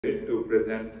to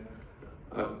present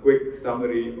a quick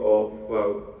summary of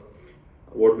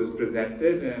what was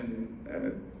presented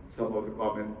and some of the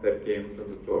comments that came from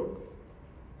the floor.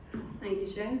 Thank you,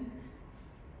 Chair.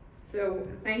 So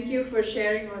thank you for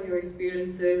sharing all your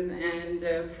experiences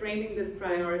and framing this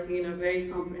priority in a very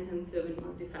comprehensive and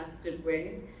multifaceted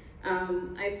way.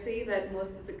 I see that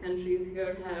most of the countries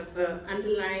here have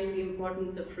underlined the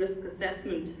importance of risk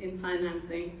assessment in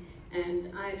financing.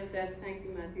 And INFF, thank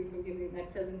you, Matthew, for giving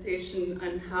that presentation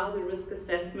on how the risk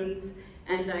assessments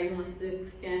and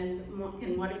diagnostics can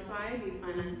modify the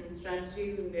financing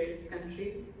strategies in various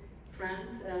countries.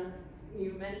 France,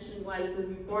 you mentioned while it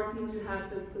is important to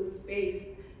have fiscal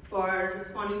space for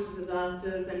responding to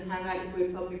disasters and have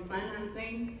adequate public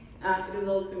financing, it is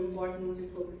also important to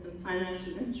focus on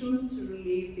financial instruments to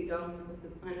relieve the governments of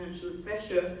this financial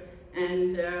pressure.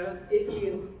 And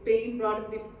Spain brought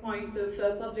up the points of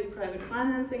public-private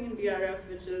financing in DRF,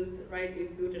 which is rightly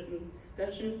suited in the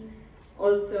discussion.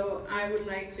 Also, I would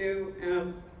like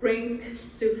to bring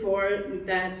to fore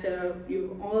that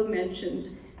you've all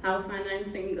mentioned how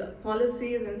financing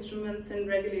policies, instruments, and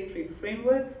regulatory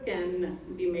frameworks can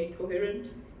be made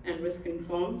coherent and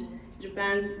risk-informed.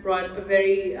 Japan brought a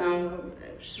very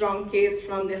strong case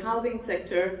from the housing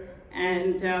sector,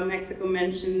 and Mexico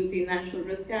mentioned the National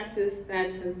Risk Atlas that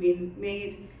has been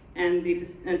made and the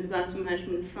disaster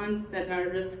management funds that are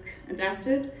risk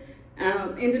adapted.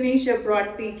 Indonesia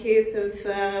brought the case of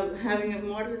having a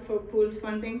model for pooled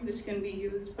fundings which can be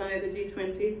used by the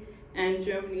G20, and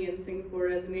Germany and Singapore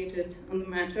resonated on the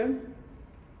matter.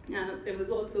 There was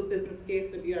also a business case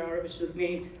for DRR which was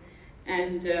made,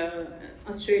 and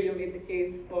Australia made the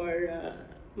case for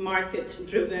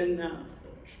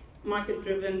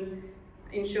market-driven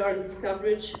insurance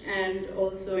coverage, and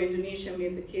also Indonesia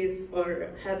made the case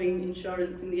for having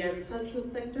insurance in the agricultural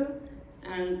sector,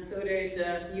 and so did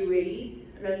UAE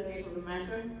resonate on the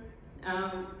matter.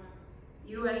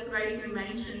 US rightly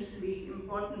mentioned the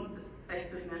importance of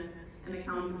effectiveness and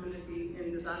accountability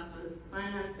in disastrous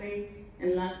financing.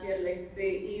 And lastly, I'd like to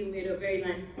say EU made a very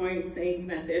nice point saying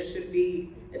that there should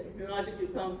be a technological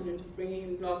component of bringing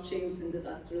in blockchains in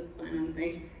disastrous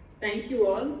financing. Thank you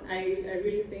all. I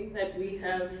really think that we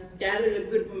have gathered a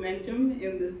good momentum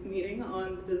in this meeting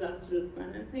on disastrous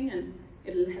financing, and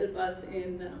it'll help us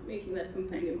in making that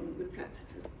compendium on good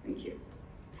practices. Thank you.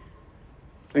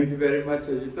 Thank you very much,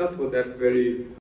 Ajita, for that very